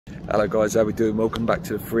Hello guys, how we doing? Welcome back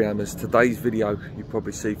to the Three Hammers. Today's video, you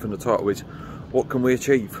probably see from the title, is what can we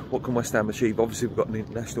achieve? What can West Ham achieve? Obviously we've got an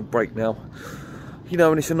international break now, you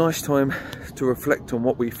know, and it's a nice time to reflect on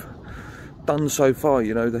what we've done so far.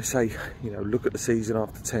 You know, they say, you know, look at the season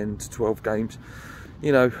after 10 to 12 games.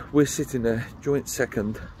 You know, we're sitting there, joint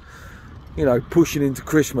second, you know, pushing into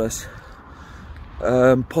Christmas.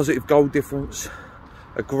 Positive goal difference,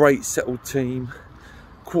 a great settled team,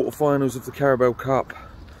 quarterfinals of the Carabao Cup.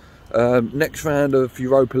 Next round of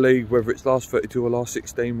Europa League, whether it's last 32 or last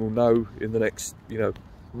 16, we'll know in the next, you know,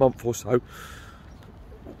 month or so.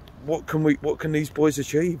 What can these boys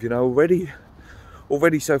achieve? You know,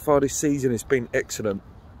 already so far this season it's been excellent,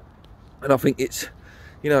 and I think it's,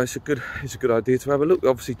 you know, it's a good idea to have a look.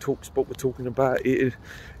 Obviously, TalkSport we're talking about it.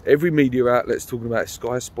 Every media outlet's talking about it,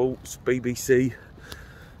 Sky Sports, BBC.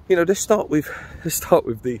 You know, let's start with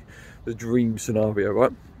the dream scenario,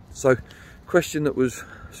 right? So, question that was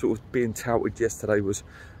sort of being touted yesterday was,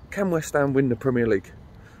 can West Ham win the Premier League?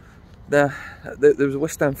 Now, there was a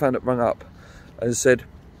West Ham fan that rang up and said,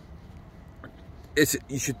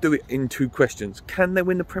 you should do it in two questions. Can they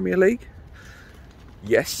win the Premier League?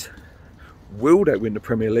 Yes. Will they win the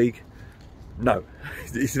Premier League? No.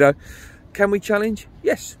 You know, can we challenge?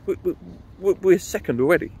 Yes. We're second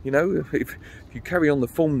already. You know, if you carry on the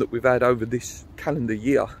form that we've had over this calendar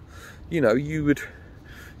year, you know, you'd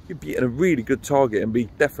be in a really good target and be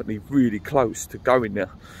definitely really close to going there.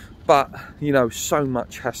 But, you know, so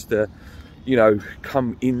much has to, you know,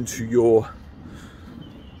 come into your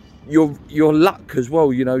luck as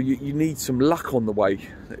well. You know, you need some luck on the way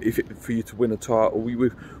for you to win a title.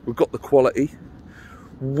 We've got the quality.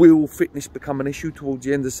 Will fitness become an issue towards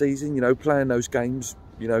the end of the season? You know, playing those games,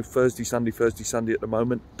 you know, Thursday, Sunday at the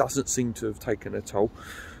moment doesn't seem to have taken a toll.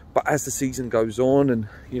 But as the season goes on and,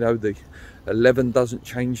 you know, the 11 doesn't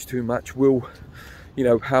change too much, you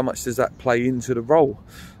know, how much does that play into the role?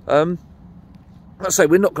 I say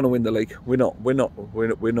we're not going to win the league. We're not.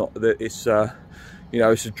 It's you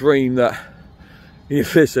know, it's a dream that, you know,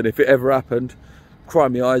 listen, if it ever happened, cry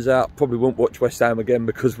my eyes out. Probably won't watch West Ham again,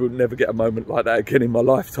 because we'll never get a moment like that again in my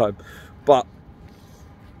lifetime. But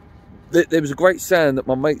there was a great saying that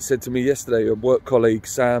my mate said to me yesterday, a work colleague,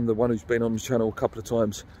 Sam, the one who's been on the channel a couple of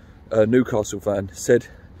times, a Newcastle fan, said,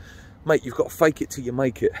 mate, you've got to fake it till you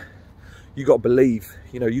make it. You got to believe,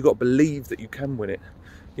 you know, you got to believe that you can win it.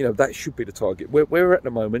 You know, that should be the target. Where we're at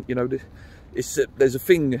the moment, you know, there's a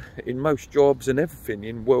thing in most jobs and everything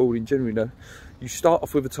in the world in general, you know, you start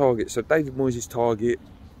off with a target. So David Moyes' target,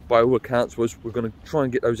 by all accounts, was we're going to try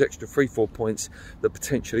and get those extra 3-4 points that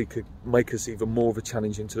potentially could make us even more of a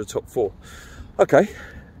challenge into the top 4. Okay,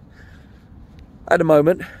 at the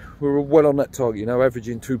moment we're well on that target, you know,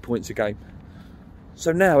 averaging 2 points a game.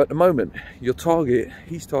 So now at the moment his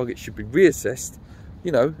target should be reassessed,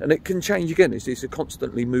 you know, and it can change again. It's a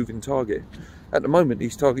constantly moving target. At the moment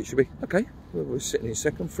his target should be, okay, well, we're sitting in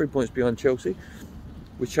second, 3 points behind Chelsea,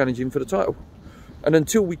 we're challenging for the title. And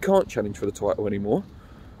until we can't challenge for the title anymore,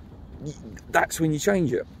 that's when you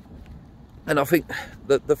change it. And I think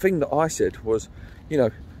that the thing that I said was, you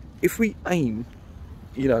know, if we aim,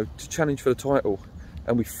 you know, to challenge for the title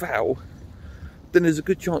and we fail, then there's a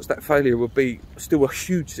good chance that failure will be still a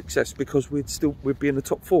huge success, because we'd be in the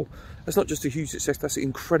top 4. That's not just a huge success, that's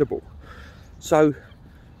incredible. So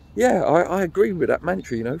yeah, I agree with that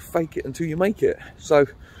mantra, you know, fake it until you make it. So,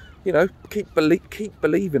 you know, keep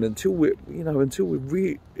believing until we're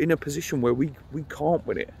in a position where we can't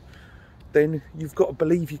win it. Then you've got to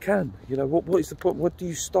believe you can. You know, what is the point? What do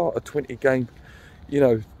you start a 20 game, you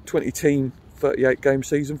know, 20 team 38 game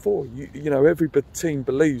season for? You know, every team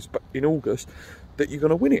believes, but in August, that you're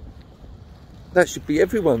going to win it. That should be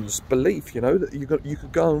everyone's belief, you know, that you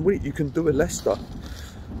could go and win it. You can do a Leicester.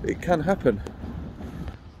 It can happen.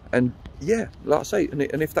 And yeah, like I say, and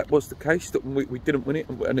if that was the case, that we didn't win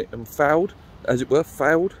it and failed, as it were,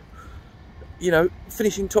 you know,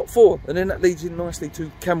 finishing top 4, and then that leads in nicely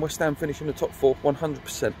to, can West Ham finish in the top 4?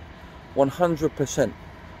 100%, 100%.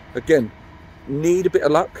 Again, need a bit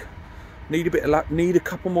of luck, need a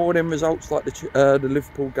couple more of them results, like the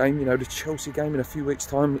Liverpool game. You know, the Chelsea game in a few weeks'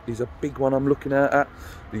 time is a big one I'm looking at.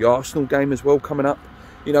 The Arsenal game as well coming up.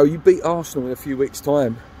 You know, you beat Arsenal in a few weeks'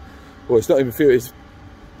 time. Well, it's not even a few, it's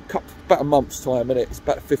about a month's time, isn't it? It's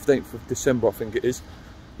about the 15th of December, I think it is.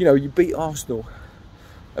 You know, you beat Arsenal,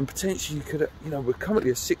 and potentially you could, you know, we're currently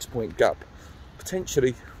a 6-point gap.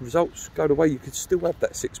 Potentially, results go the way, you could still have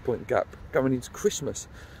that 6-point gap going into Christmas.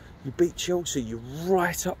 You beat Chelsea, you're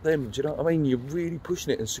right up them, do you know what I mean? You're really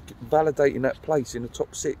pushing it and validating that place in the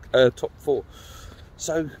top 4.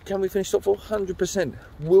 So, can we finish top 4? 100%.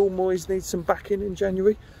 Will Moyes need some backing in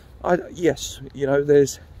January? Yes, you know,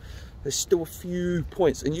 there's there's still a few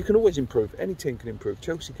points, and you can always improve. Any team can improve.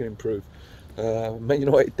 Chelsea can improve. Man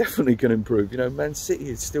United definitely can improve. You know, Man City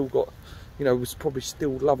has still got, you know, was probably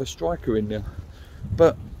still love a striker in there.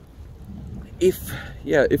 But if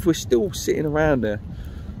we're still sitting around there,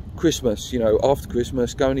 Christmas, you know, after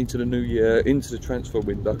Christmas, going into the new year, into the transfer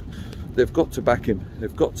window, they've got to back him.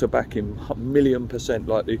 They've got to back him 1,000,000%.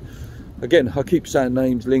 Like again, I keep saying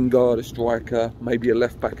names: Lingard, a striker, maybe a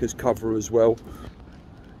left back as cover as well.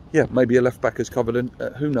 Yeah, maybe a left back as covered, and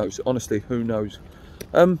who knows? Honestly, who knows?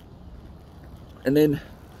 And then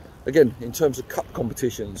again, in terms of cup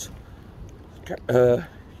competitions,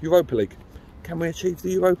 Europa League, can we achieve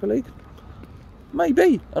the Europa League?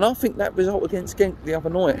 Maybe. And I think that result against Genk the other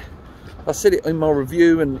night, I said it in my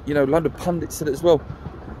review, and you know, London pundits said it as well,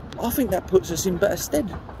 I think that puts us in better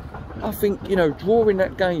stead. I think, you know, drawing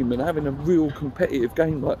that game and having a real competitive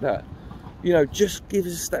game like that, you know, just gives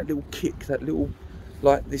us that little kick, that little,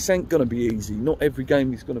 like, this ain't going to be easy. Not every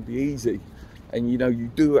game is going to be easy. And, you know, you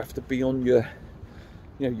do have to be on your,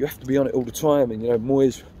 you know, you have to be on it all the time. And, you know,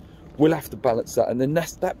 Moyes will have to balance that. And then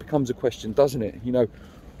that becomes a question, doesn't it? You know,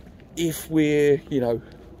 if we're, you know,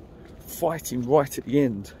 fighting right at the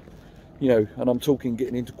end, you know, and I'm talking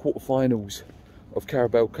getting into quarterfinals of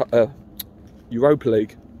Carabao Cup, Europa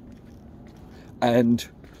League, and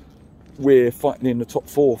we're fighting in the top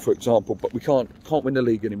 4, for example, but we can't win the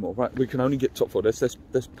league anymore, right? We can only get top 4. Let's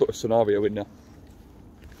put a scenario in there.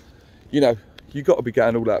 You know, you got to be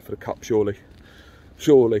going all out for the cup, surely.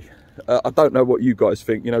 I don't know what you guys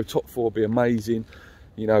think. You know, top 4 would be amazing.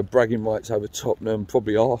 You know, bragging rights over Tottenham,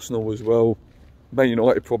 probably Arsenal as well. Man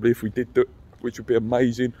United probably, if we did do it, which would be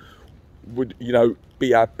amazing. Would, you know,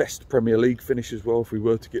 be our best Premier League finish as well if we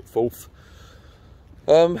were to get 4th.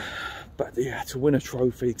 But yeah, to win a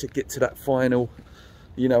trophy, to get to that final,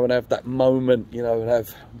 you know, and have that moment, you know, and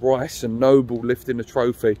have Rice and Noble lifting the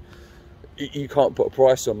trophy, you can't put a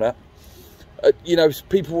price on that. You know,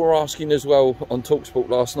 people were asking as well on TalkSport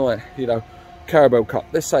last night, you know, Carabao Cup,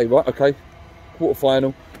 let's say, right, okay,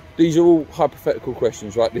 quarter-final. These are all hypothetical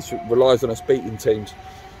questions, right? This relies on us beating teams.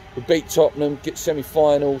 We beat Tottenham, get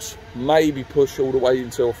semi-finals, maybe push all the way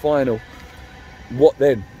into a final. What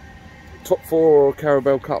then? Top 4 or a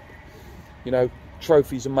Carabao Cup? You know,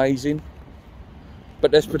 trophy's amazing,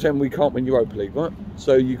 but let's pretend we can't win Europa League, right?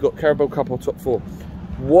 So you've got Carabao Cup or top 4.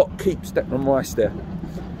 What keeps Declan Rice there?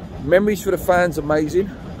 Memories for the fans, amazing.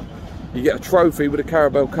 You get a trophy with a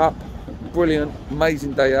Carabao Cup, brilliant,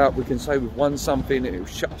 amazing day out. We can say we've won something and it'll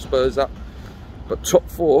shut Spurs up. But top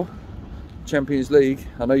 4, Champions League,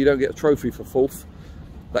 I know you don't get a trophy for 4th.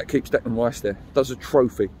 That keeps Declan Rice there. Does a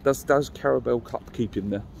trophy, does Carabao Cup keep him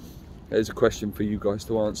there? There's a question for you guys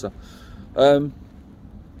to answer. And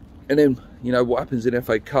then, you know, what happens in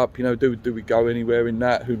FA Cup? You know, do we go anywhere in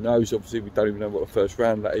that? Who knows? Obviously, we don't even know what the first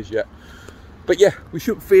round that is yet. But yeah, we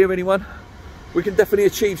shouldn't fear anyone. We can definitely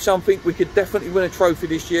achieve something. We could definitely win a trophy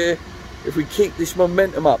this year if we keep this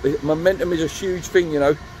momentum up. Momentum is a huge thing, you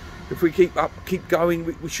know. If we keep going,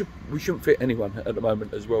 we shouldn't fit anyone at the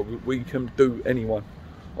moment as well. We can do anyone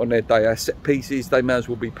on their day. Our set pieces, they may as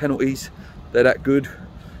well be penalties. They're that good.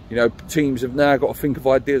 You know, teams have now got to think of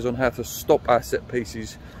ideas on how to stop our set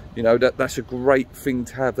pieces. You know, that's a great thing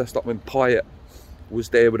to have. That's like when Payet was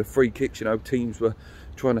there with the free kicks. You know, teams were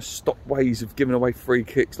trying to stop ways of giving away free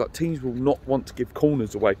kicks. Like, teams will not want to give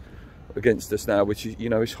corners away against us now, which is, you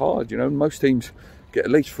know, it's hard. You know, most teams get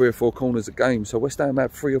at least 3 or 4 corners a game. So West Ham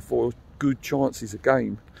have 3 or 4 good chances a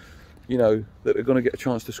game, you know, that are going to get a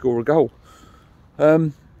chance to score a goal.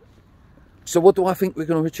 So what do I think we're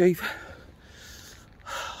going to achieve?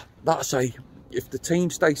 Like I say, if the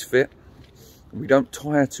team stays fit, and we don't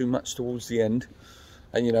tire too much towards the end,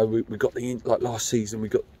 and you know, we got like last season, we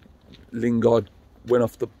got Lingard went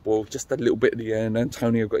off the ball just a little bit at the end,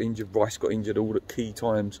 Antonio got injured, Rice got injured all at key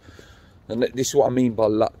times, and this is what I mean by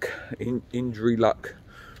luck, injury luck.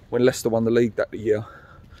 When Leicester won the league that year,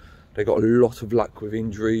 they got a lot of luck with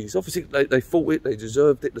injuries. Obviously, they fought it, they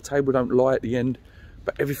deserved it. The table don't lie at the end,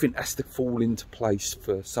 but everything has to fall into place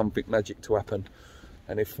for something magic to happen.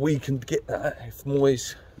 And if we can get that, if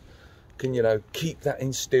Moyes can, you know, keep that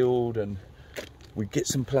instilled, and we get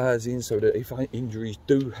some players in so that if injuries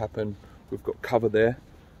do happen, we've got cover there,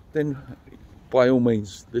 then by all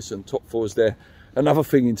means, listen, top 4's there. Another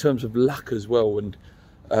thing in terms of luck as well,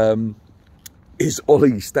 and is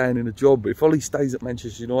Ollie staying in a job? If Ollie stays at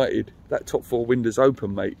Manchester United, that top 4 window's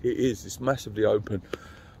open, mate. It is, it's massively open.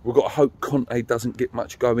 We've got to hope Conte doesn't get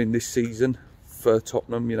much going this season for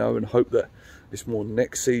Tottenham, you know, and hope that it's more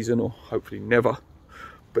next season, or hopefully never.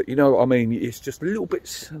 But you know what I mean, it's just little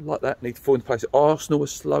bits like that need to fall into place. Arsenal are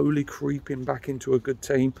slowly creeping back into a good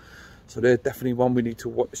team. So they're definitely one we need to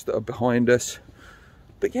watch that are behind us.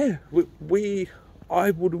 But yeah,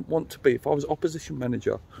 I wouldn't want to be, if I was opposition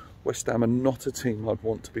manager, West Ham are not a team I'd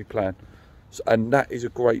want to be playing. So, and that is a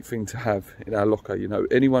great thing to have in our locker. You know,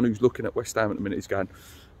 anyone who's looking at West Ham at the minute is going,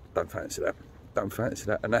 don't fancy that, don't fancy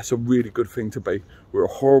that. And that's a really good thing to be. We're a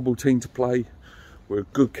horrible team to play. We're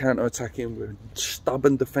good counter-attacking. We're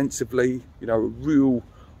stubborn defensively. You know, real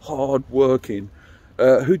hard working.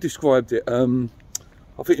 Who described it?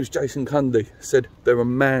 I think it was Jason Cundy said they're a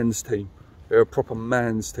man's team. They're a proper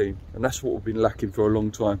man's team. And that's what we've been lacking for a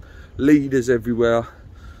long time. Leaders everywhere.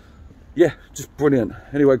 Yeah, just brilliant.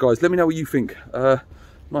 Anyway, guys, let me know what you think.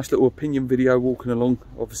 Nice little opinion video walking along.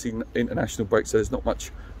 Obviously, international break, so there's not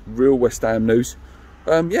much real West Ham news.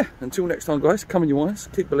 Yeah, until next time, guys, come on your wires.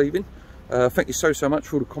 Keep believing. Thank you so much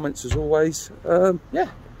for all the comments, as always.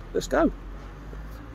 Yeah, let's go.